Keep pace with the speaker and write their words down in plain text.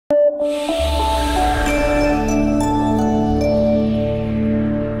Hi,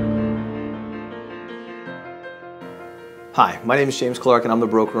 my name is James Clark and I'm the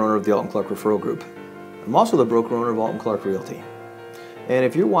broker-owner of the Alton Clark Referral Group. I'm also the broker-owner of Alton Clark Realty. And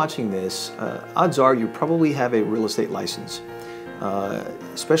if you're watching this, odds are you probably have a real estate license.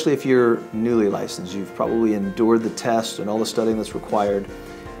 Especially if you're newly licensed. You've probably endured the test and all the studying that's required,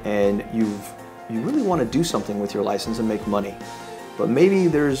 and you really want to do something with your license and make money. But maybe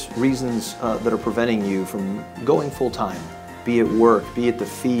there's reasons that are preventing you from going full-time. Be it work, be it the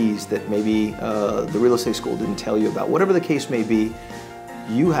fees that maybe the real estate school didn't tell you about. Whatever the case may be,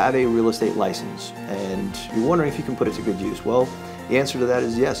 you have a real estate license and you're wondering if you can put it to good use. Well, the answer to that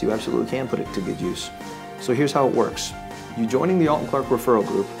is yes, you absolutely can put it to good use. So here's how it works. You joining the Alton Clark Referral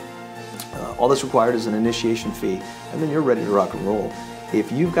Group, all that's required is an initiation fee, and then you're ready to rock and roll.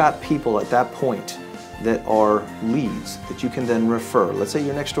 If you've got people at that point that are leads that you can then refer, let's say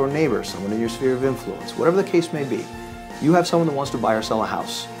your next door neighbor, someone in your sphere of influence, whatever the case may be, you have someone that wants to buy or sell a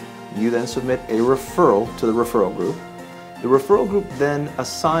house. You then submit a referral to the referral group. The referral group then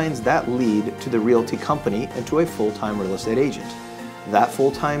assigns that lead to the realty company and to a full-time real estate agent. That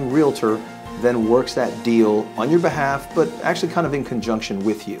full-time realtor then works that deal on your behalf, but actually kind of in conjunction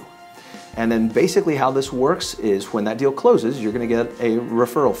with you. And then basically how this works is when that deal closes, you're going to get a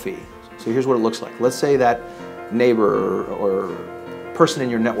referral fee. So here's what it looks like. Let's say that neighbor or person in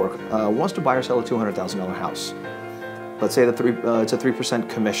your network wants to buy or sell a $200,000 house. Let's say that it's a 3%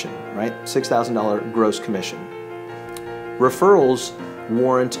 commission, right? $6,000 gross commission. Referrals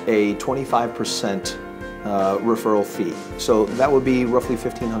warrant a 25% referral fee. So that would be roughly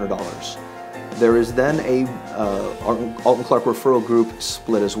 $1,500. There is then a Alton Clark Referral Group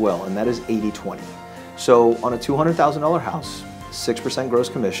split as well, and that is 80-20. So on a $200,000 house, 6% gross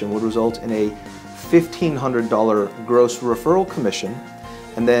commission would result in a $1,500 gross referral commission,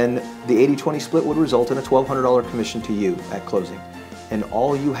 and then the 80-20 split would result in a $1,200 commission to you at closing. And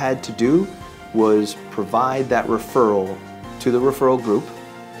all you had to do was provide that referral to the referral group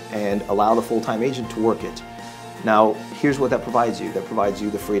and allow the full-time agent to work it. Now, here's what that provides you. That provides you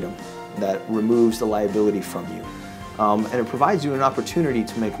the freedom. That removes the liability from you. And it provides you an opportunity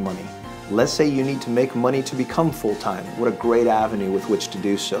to make money. Let's say you need to make money to become full-time. What a great avenue with which to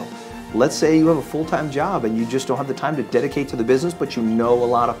do so. Let's say you have a full-time job and you just don't have the time to dedicate to the business, but you know a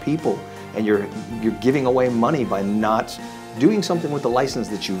lot of people and you're giving away money by not doing something with the license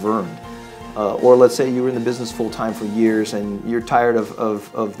that you've earned. Or let's say you were in the business full-time for years and you're tired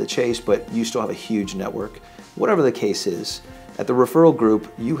of the chase, but you still have a huge network. Whatever the case is, at the referral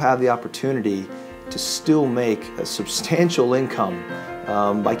group, you have the opportunity to still make a substantial income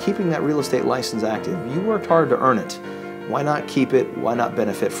by keeping that real estate license active. You worked hard to earn it. Why not keep it? Why not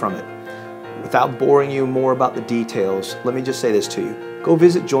benefit from it? Without boring you more about the details, let me just say this to you. Go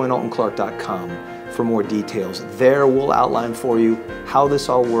visit joinaltonclark.com for more details. There we'll outline for you how this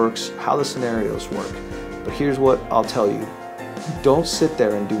all works, how the scenarios work. But here's what I'll tell you. Don't sit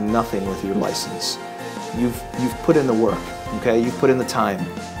there and do nothing with your license. You've put in the work, okay? You've put in the time.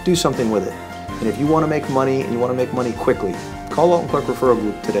 Do something with it. And if you want to make money and you want to make money quickly, call Alton Clark Referral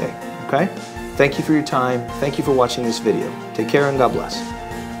Group today, okay? Thank you for your time. Thank you for watching this video. Take care and God bless.